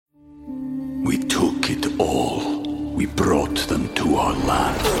We took it all. We brought them to our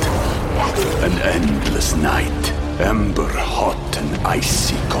land. An endless night, ember hot and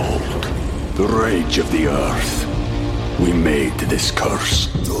icy cold. The rage of the earth. We made this curse.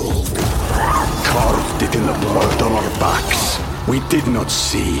 Carved it in the blood on our backs. We did not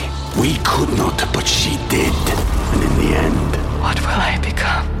see. We could not, but she did. And in the end... What will I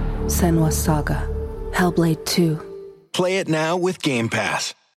become? Senua's Saga. Hellblade 2. Play it now with Game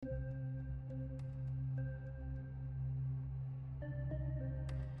Pass.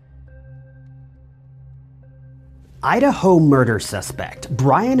 Idaho murder suspect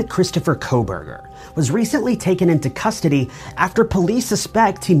Bryan Christopher Kohberger was recently taken into custody after police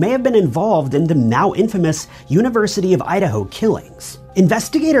suspect he may have been involved in the now infamous University of Idaho killings.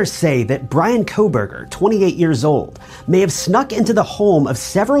 Investigators say that Bryan Kohberger, 28 years old, may have snuck into the home of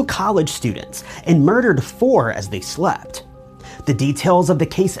several college students and murdered 4 as they slept. The details of the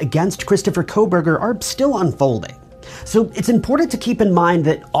case against Christopher Kohberger are still unfolding. So it's important to keep in mind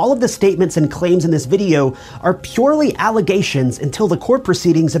that all of the statements and claims in this video are purely allegations until the court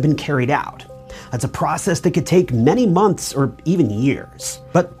proceedings have been carried out. That's a process that could take many months or even years.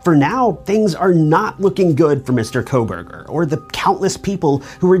 But for now, things are not looking good for Mr. Kohberger or the countless people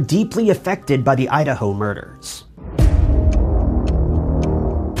who were deeply affected by the Idaho murders.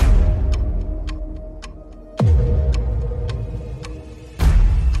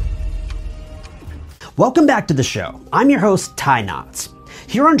 Welcome back to the show. I'm your host, Ty Knotts.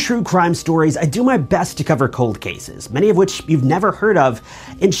 Here on True Crime Stories, I do my best to cover cold cases, many of which you've never heard of,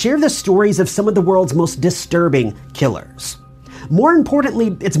 and share the stories of some of the world's most disturbing killers. More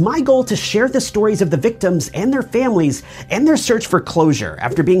importantly, it's my goal to share the stories of the victims and their families and their search for closure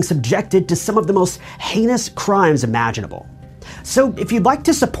after being subjected to some of the most heinous crimes imaginable. So if you'd like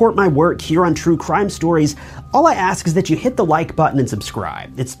to support my work here on True Crime Stories, all I ask is that you hit the like button and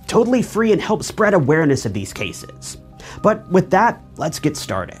subscribe. It's totally free and helps spread awareness of these cases. But with that, let's get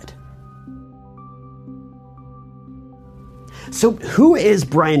started. So who is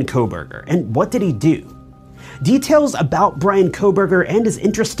Bryan Kohberger and what did he do? Details about Bryan Kohberger and his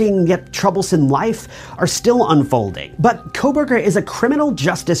interesting yet troublesome life are still unfolding, but Kohberger is a criminal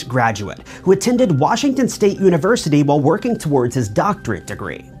justice graduate who attended Washington State University while working towards his doctorate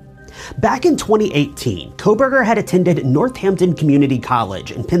degree. Back in 2018, Kohberger had attended Northampton Community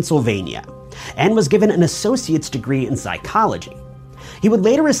College in Pennsylvania and was given an associate's degree in psychology. He would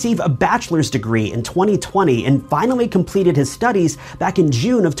later receive a bachelor's degree in 2020 and finally completed his studies back in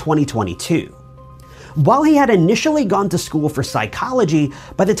June of 2022. While he had initially gone to school for psychology,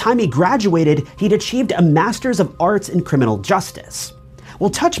 by the time he graduated, he'd achieved a Master's of Arts in Criminal Justice. We'll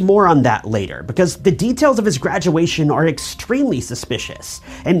touch more on that later, because the details of his graduation are extremely suspicious,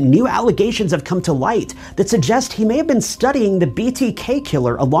 and new allegations have come to light that suggest he may have been studying the BTK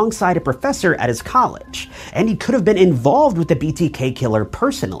killer alongside a professor at his college, and he could have been involved with the BTK killer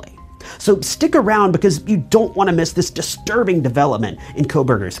personally. So stick around because you don't want to miss this disturbing development in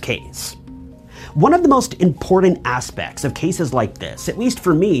Kohberger's case. One of the most important aspects of cases like this, at least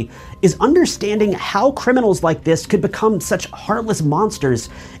for me, is understanding how criminals like this could become such heartless monsters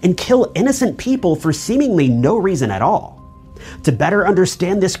and kill innocent people for seemingly no reason at all. To better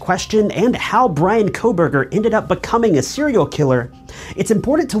understand this question and how Bryan Kohberger ended up becoming a serial killer, it's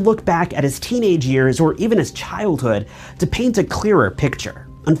important to look back at his teenage years or even his childhood to paint a clearer picture.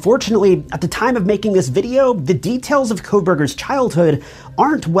 Unfortunately, at the time of making this video, the details of Kohberger's childhood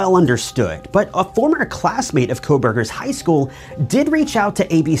aren't well understood, but a former classmate of Kohberger's high school did reach out to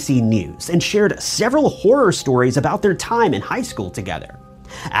ABC News and shared several horror stories about their time in high school together,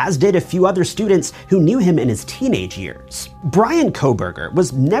 as did a few other students who knew him in his teenage years. Bryan Kohberger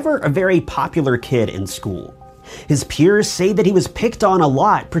was never a very popular kid in school. His peers say that he was picked on a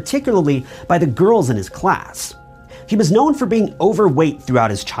lot, particularly by the girls in his class. He was known for being overweight throughout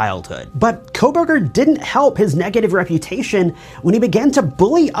his childhood, but Kohberger didn't help his negative reputation when he began to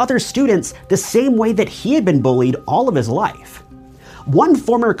bully other students the same way that he had been bullied all of his life. One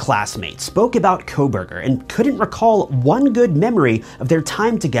former classmate spoke about Kohberger and couldn't recall one good memory of their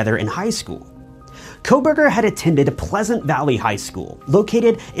time together in high school. Kohberger had attended Pleasant Valley High School,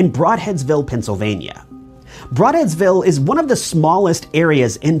 located in Brodheadsville, Pennsylvania. Brodheadsville is one of the smallest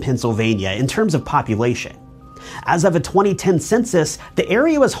areas in Pennsylvania in terms of population. As of a 2010 census, the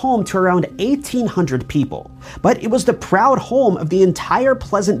area was home to around 1,800 people, but it was the proud home of the entire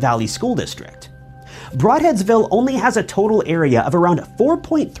Pleasant Valley School District. Brodheadsville only has a total area of around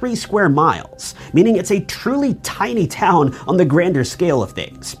 4.3 square miles, meaning it's a truly tiny town on the grander scale of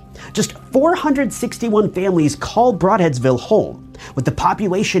things. Just 461 families call Brodheadsville home, with the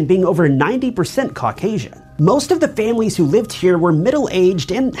population being over 90% Caucasian. Most of the families who lived here were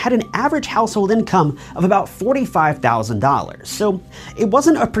middle-aged and had an average household income of about $45,000, so it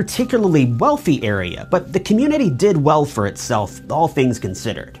wasn't a particularly wealthy area, but the community did well for itself, all things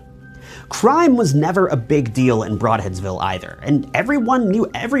considered. Crime was never a big deal in Broadheadsville either, and everyone knew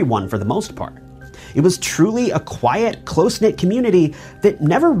everyone for the most part. It was truly a quiet, close-knit community that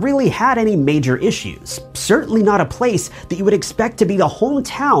never really had any major issues, certainly not a place that you would expect to be the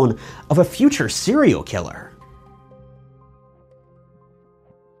hometown of a future serial killer.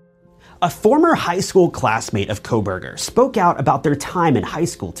 A former high school classmate of Kohberger spoke out about their time in high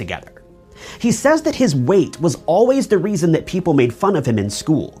school together. He says that his weight was always the reason that people made fun of him in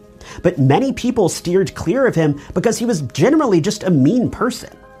school, but many people steered clear of him because he was generally just a mean person.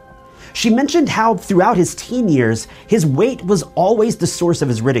 She mentioned how throughout his teen years, his weight was always the source of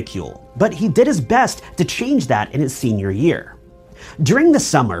his ridicule, but he did his best to change that in his senior year. During the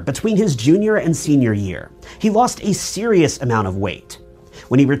summer between his junior and senior year, he lost a serious amount of weight.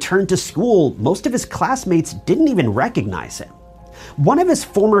 When he returned to school, most of his classmates didn't even recognize him. One of his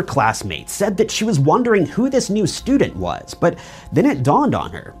former classmates said that she was wondering who this new student was, but then it dawned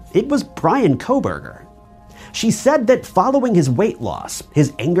on her. It was Bryan Kohberger. She said that following his weight loss,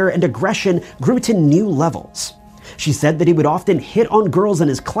 his anger and aggression grew to new levels. She said that he would often hit on girls in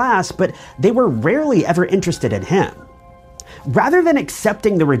his class, but they were rarely ever interested in him. Rather than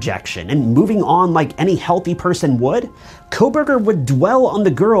accepting the rejection and moving on like any healthy person would, Kohberger would dwell on the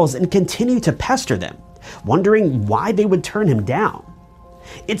girls and continue to pester them, wondering why they would turn him down.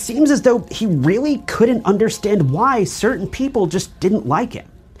 It seems as though he really couldn't understand why certain people just didn't like him,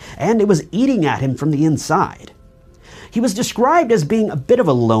 and it was eating at him from the inside. He was described as being a bit of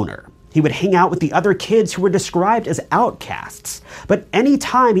a loner. He would hang out with the other kids who were described as outcasts, but any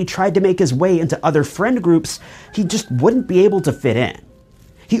time he tried to make his way into other friend groups, he just wouldn't be able to fit in.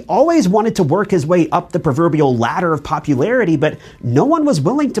 He always wanted to work his way up the proverbial ladder of popularity, but no one was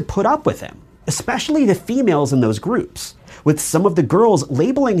willing to put up with him, especially the females in those groups, with some of the girls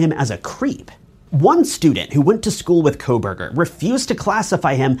labeling him as a creep. One student who went to school with Kohberger refused to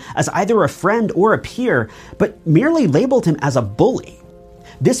classify him as either a friend or a peer, but merely labeled him as a bully.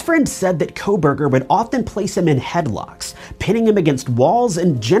 This friend said that Kohberger would often place him in headlocks, pinning him against walls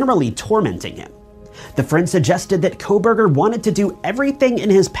and generally tormenting him. The friend suggested that Kohberger wanted to do everything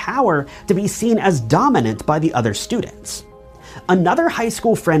in his power to be seen as dominant by the other students. Another high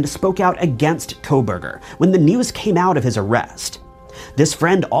school friend spoke out against Kohberger when the news came out of his arrest. This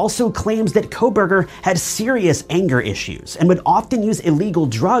friend also claims that Kohberger had serious anger issues and would often use illegal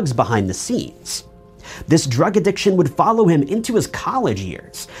drugs behind the scenes. This drug addiction would follow him into his college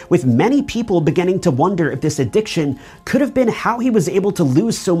years, with many people beginning to wonder if this addiction could have been how he was able to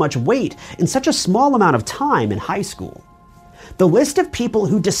lose so much weight in such a small amount of time in high school. The list of people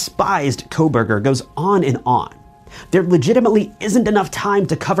who despised Kohberger goes on and on. There legitimately isn't enough time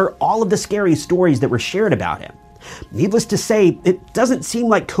to cover all of the scary stories that were shared about him. Needless to say, it doesn't seem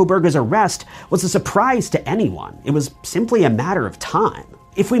like Kohberger's arrest was a surprise to anyone. It was simply a matter of time.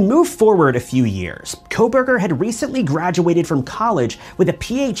 If we move forward a few years, Kohberger had recently graduated from college with a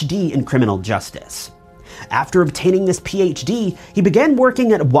PhD in criminal justice. After obtaining this PhD, he began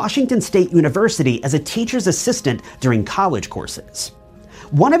working at Washington State University as a teacher's assistant during college courses.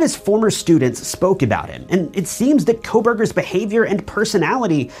 One of his former students spoke about him, and it seems that Kohberger's behavior and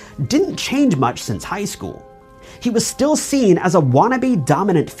personality didn't change much since high school. He was still seen as a wannabe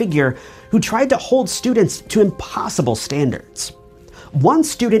dominant figure who tried to hold students to impossible standards. One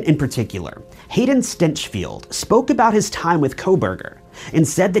student in particular, Hayden Stenchfield, spoke about his time with Kohberger and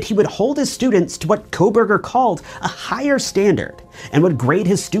said that he would hold his students to what Kohberger called a higher standard and would grade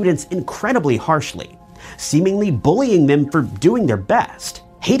his students incredibly harshly, seemingly bullying them for doing their best.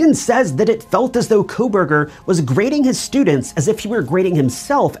 Hayden says that it felt as though Kohberger was grading his students as if he were grading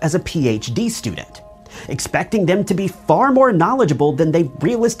himself as a PhD student, expecting them to be far more knowledgeable than they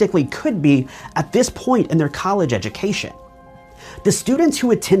realistically could be at this point in their college education. The students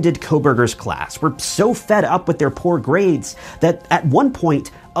who attended Kohberger's class were so fed up with their poor grades that at one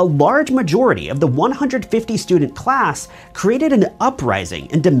point, a large majority of the 150-student class created an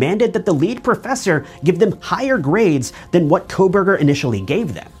uprising and demanded that the lead professor give them higher grades than what Kohberger initially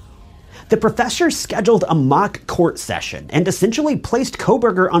gave them. The professor scheduled a mock court session and essentially placed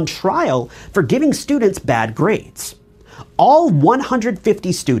Kohberger on trial for giving students bad grades. All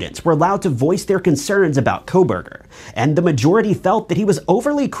 150 students were allowed to voice their concerns about Kohberger, and the majority felt that he was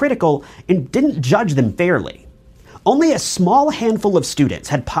overly critical and didn't judge them fairly. Only a small handful of students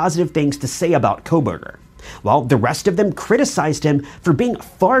had positive things to say about Kohberger, while the rest of them criticized him for being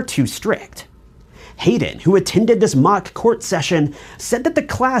far too strict. Hayden, who attended this mock court session, said that the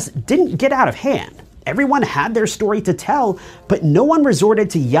class didn't get out of hand. Everyone had their story to tell, but no one resorted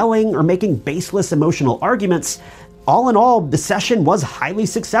to yelling or making baseless emotional arguments. All in all, the session was highly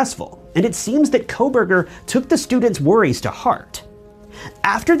successful, and it seems that Kohberger took the students' worries to heart.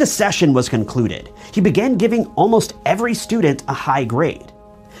 After the session was concluded, he began giving almost every student a high grade.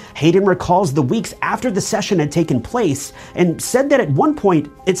 Hayden recalls the weeks after the session had taken place and said that at one point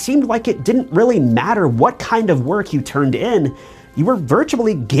it seemed like it didn't really matter what kind of work you turned in, you were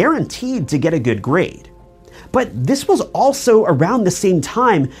virtually guaranteed to get a good grade. But this was also around the same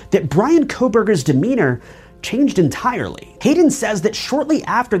time that Bryan Kohberger's demeanor changed entirely. Hayden says that shortly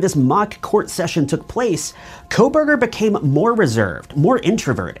after this mock court session took place, Kohberger became more reserved, more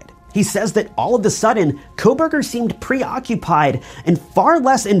introverted. He says that all of a sudden, Kohberger seemed preoccupied and far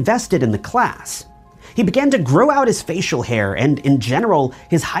less invested in the class. He began to grow out his facial hair, and in general,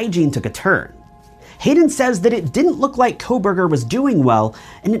 his hygiene took a turn. Hayden says that it didn't look like Kohberger was doing well,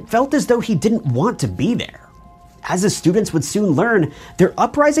 and it felt as though he didn't want to be there. As his students would soon learn, their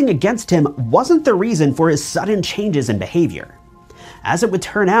uprising against him wasn't the reason for his sudden changes in behavior. As it would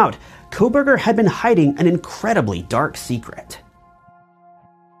turn out, Kohberger had been hiding an incredibly dark secret.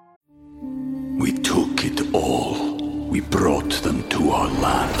 We took it all. We brought them to our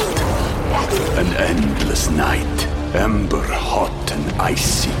land. An endless night, ember hot and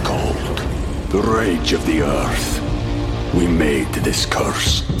icy cold. The rage of the earth. We made this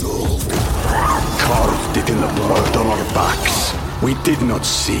curse. Carved it in the blood on our backs. We did not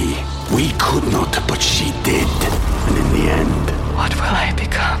see. We could not, but she did. And in the end... What will I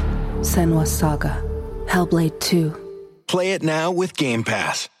become? Senua's Saga. Hellblade 2. Play it now with Game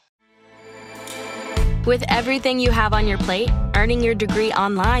Pass. With everything you have on your plate, earning your degree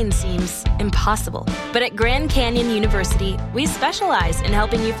online seems impossible. But at Grand Canyon University, we specialize in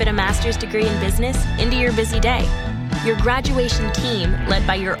helping you fit a master's degree in business into your busy day. Your graduation team, led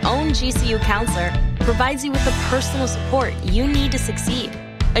by your own GCU counselor, provides you with the personal support you need to succeed.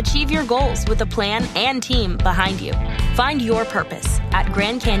 Achieve your goals with a plan and team behind you. Find your purpose at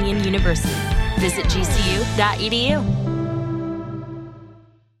Grand Canyon University. Visit gcu.edu.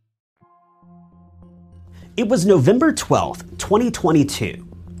 It was November 12th, 2022.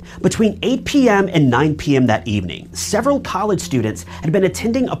 Between 8 p.m. and 9 p.m. that evening, several college students had been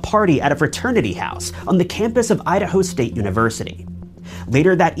attending a party at a fraternity house on the campus of Idaho State University.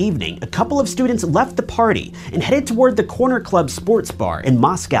 Later that evening, a couple of students left the party and headed toward the Corner Club sports bar in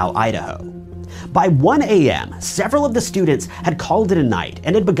Moscow, Idaho. By 1 a.m., several of the students had called it a night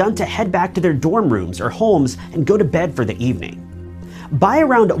and had begun to head back to their dorm rooms or homes and go to bed for the evening. By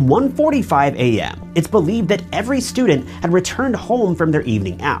around 1:45 a.m., it's believed that every student had returned home from their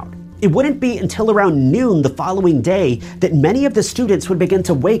evening out. It wouldn't be until around noon the following day that many of the students would begin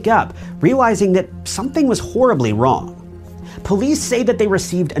to wake up, realizing that something was horribly wrong. Police say that they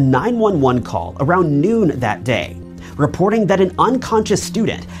received a 911 call around noon that day, reporting that an unconscious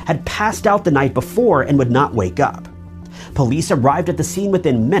student had passed out the night before and would not wake up. Police arrived at the scene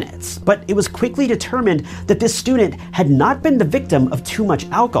within minutes, but it was quickly determined that this student had not been the victim of too much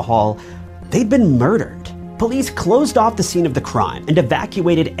alcohol. They'd been murdered. Police closed off the scene of the crime and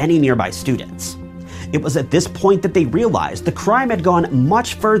evacuated any nearby students. It was at this point that they realized the crime had gone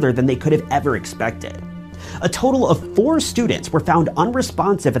much further than they could have ever expected. A total of 4 students were found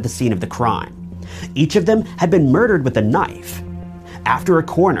unresponsive at the scene of the crime. Each of them had been murdered with a knife. After a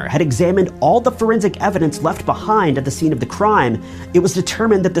coroner had examined all the forensic evidence left behind at the scene of the crime, it was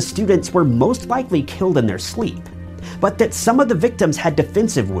determined that the students were most likely killed in their sleep, but that some of the victims had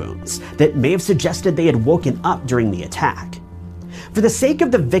defensive wounds that may have suggested they had woken up during the attack. For the sake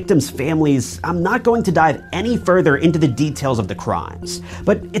of the victims' families, I'm not going to dive any further into the details of the crimes,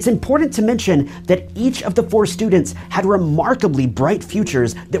 but it's important to mention that each of the 4 students had remarkably bright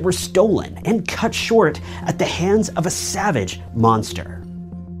futures that were stolen and cut short at the hands of a savage monster.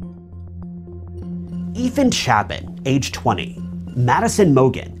 Ethan Chapman, age 20. Madison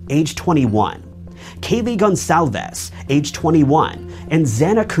Mogan, age 21. Kaylee Gonsalves, age 21, and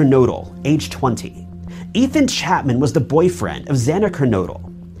Xana Kernodle, age 20. Ethan Chapman was the boyfriend of Xana Kernodle.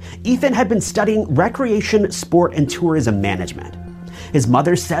 Ethan had been studying recreation, sport, and tourism management. His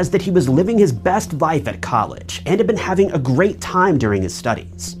mother says that he was living his best life at college and had been having a great time during his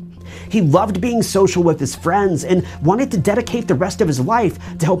studies. He loved being social with his friends and wanted to dedicate the rest of his life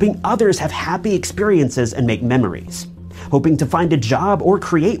to helping others have happy experiences and make memories, hoping to find a job or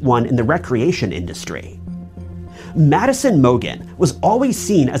create one in the recreation industry. Madison Mogan was always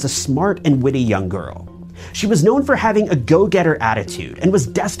seen as a smart and witty young girl. She was known for having a go-getter attitude and was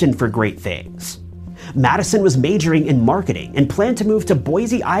destined for great things. Madison was majoring in marketing and planned to move to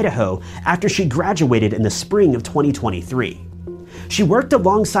Boise, Idaho after she graduated in the spring of 2023. She worked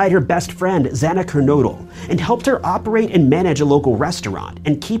alongside her best friend, Xana Kernodle, and helped her operate and manage a local restaurant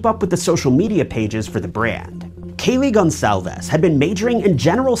and keep up with the social media pages for the brand. Kaylee Gonsalves had been majoring in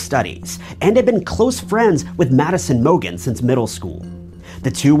general studies and had been close friends with Madison Mogen since middle school.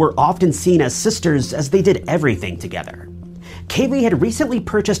 The two were often seen as sisters as they did everything together. Kaylee had recently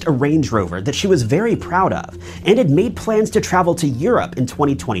purchased a Range Rover that she was very proud of and had made plans to travel to Europe in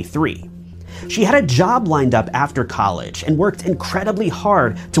 2023. She had a job lined up after college and worked incredibly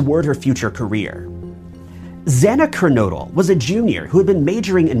hard toward her future career. Xana Kernodle was a junior who had been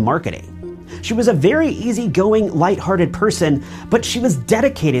majoring in marketing. She was a very easygoing, lighthearted person, but she was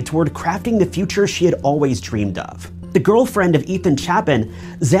dedicated toward crafting the future she had always dreamed of. The girlfriend of Ethan Chapin,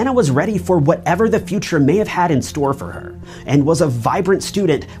 Xana was ready for whatever the future may have had in store for her, and was a vibrant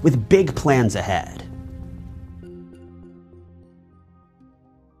student with big plans ahead.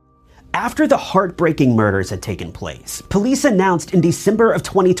 After the heartbreaking murders had taken place, police announced in December of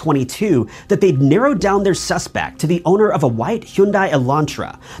 2022 that they'd narrowed down their suspect to the owner of a white Hyundai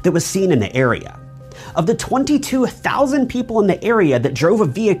Elantra that was seen in the area. Of the 22,000 people in the area that drove a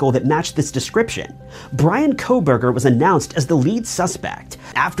vehicle that matched this description, Bryan Kohberger was announced as the lead suspect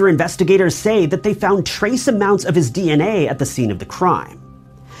after investigators say that they found trace amounts of his DNA at the scene of the crime.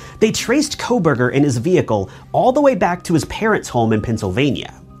 They traced Kohberger and his vehicle all the way back to his parents' home in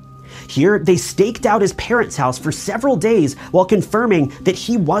Pennsylvania. Here, they staked out his parents' house for several days while confirming that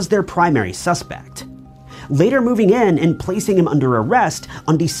he was their primary suspect, later moving in and placing him under arrest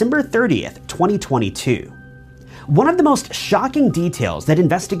on December 30th, 2022. One of the most shocking details that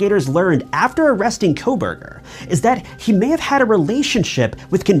investigators learned after arresting Kohberger is that he may have had a relationship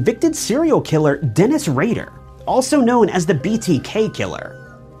with convicted serial killer Dennis Rader, also known as the BTK killer.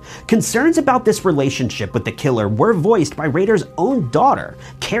 Concerns about this relationship with the killer were voiced by Rader's own daughter,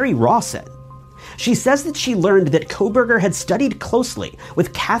 Carrie Rawson. She says that she learned that Kohberger had studied closely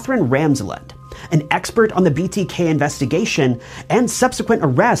with Catherine Ramsland, an expert on the BTK investigation and subsequent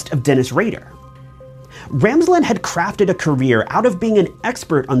arrest of Dennis Rader. Ramsland had crafted a career out of being an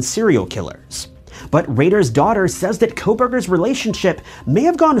expert on serial killers. But Rader's daughter says that Kohberger's relationship may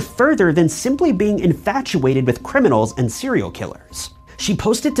have gone further than simply being infatuated with criminals and serial killers. She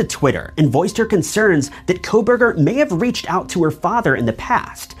posted to Twitter and voiced her concerns that Kohberger may have reached out to her father in the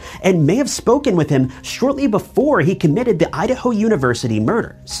past and may have spoken with him shortly before he committed the Idaho University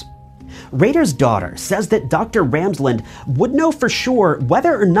murders. Rader's daughter says that Dr. Ramsland would know for sure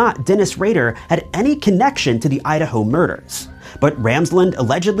whether or not Dennis Rader had any connection to the Idaho murders, but Ramsland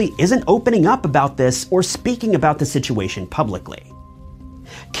allegedly isn't opening up about this or speaking about the situation publicly.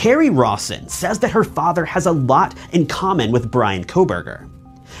 Carrie Rawson says that her father has a lot in common with Bryan Kohberger.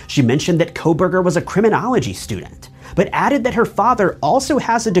 She mentioned that Kohberger was a criminology student, but added that her father also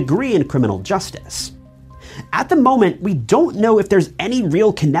has a degree in criminal justice. At the moment, we don't know if there's any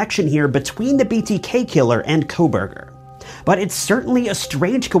real connection here between the BTK killer and Kohberger, but it's certainly a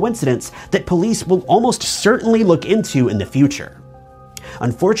strange coincidence that police will almost certainly look into in the future.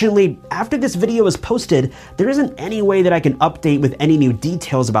 Unfortunately, after this video is posted, there isn't any way that I can update with any new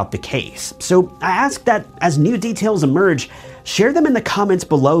details about the case, so I ask that as new details emerge, share them in the comments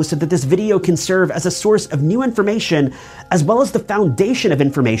below so that this video can serve as a source of new information as well as the foundation of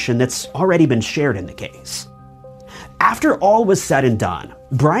information that's already been shared in the case. After all was said and done,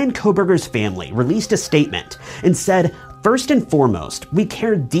 Bryan Kohberger's family released a statement and said, "First and foremost, we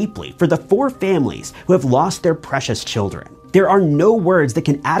care deeply for the 4 families who have lost their precious children. There are no words that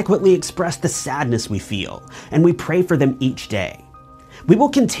can adequately express the sadness we feel, and we pray for them each day. We will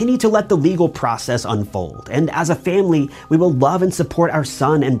continue to let the legal process unfold, and as a family, we will love and support our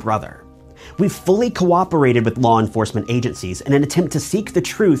son and brother. We've fully cooperated with law enforcement agencies in an attempt to seek the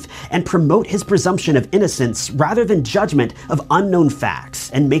truth and promote his presumption of innocence rather than judgment of unknown facts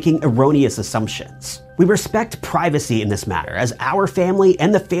and making erroneous assumptions. We respect privacy in this matter, as our family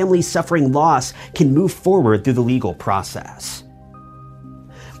and the families suffering loss can move forward through the legal process."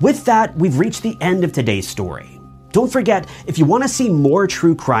 With that, we've reached the end of today's story. Don't forget, if you want to see more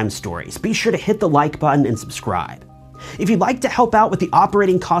true crime stories, be sure to hit the like button and subscribe. If you'd like to help out with the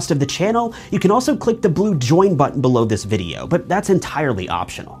operating cost of the channel, you can also click the blue join button below this video, but that's entirely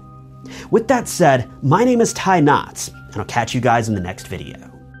optional. With that said, my name is Ty Knotts, and I'll catch you guys in the next video.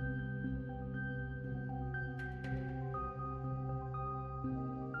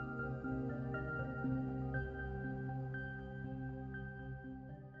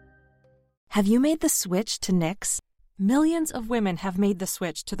 Have you made the switch to Knix? Millions of women have made the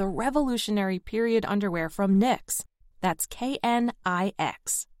switch to the revolutionary period underwear from Knix. That's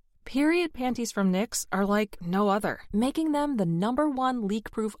Knix. Period panties from Knix are like no other, making them the #1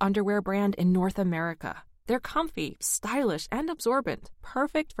 leak-proof underwear brand in North America. They're comfy, stylish, and absorbent,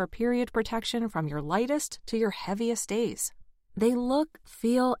 perfect for period protection from your lightest to your heaviest days. They look,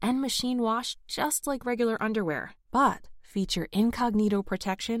 feel, and machine wash just like regular underwear, but feature incognito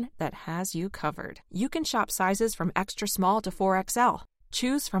protection that has you covered. You can shop sizes from extra small to 4XL.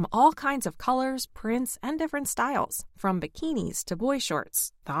 Choose from all kinds of colors, prints, and different styles, from bikinis to boy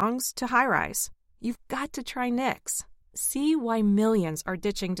shorts, thongs to high-rise. You've got to try Knix. See why millions are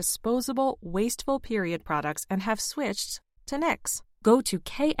ditching disposable, wasteful period products and have switched to Knix. Go to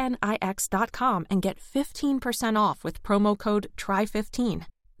knix.com and get 15% off with promo code TRY15.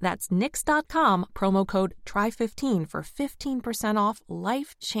 That's knix.com, promo code TRY15 for 15% off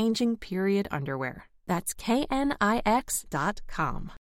life-changing period underwear. That's knix.com.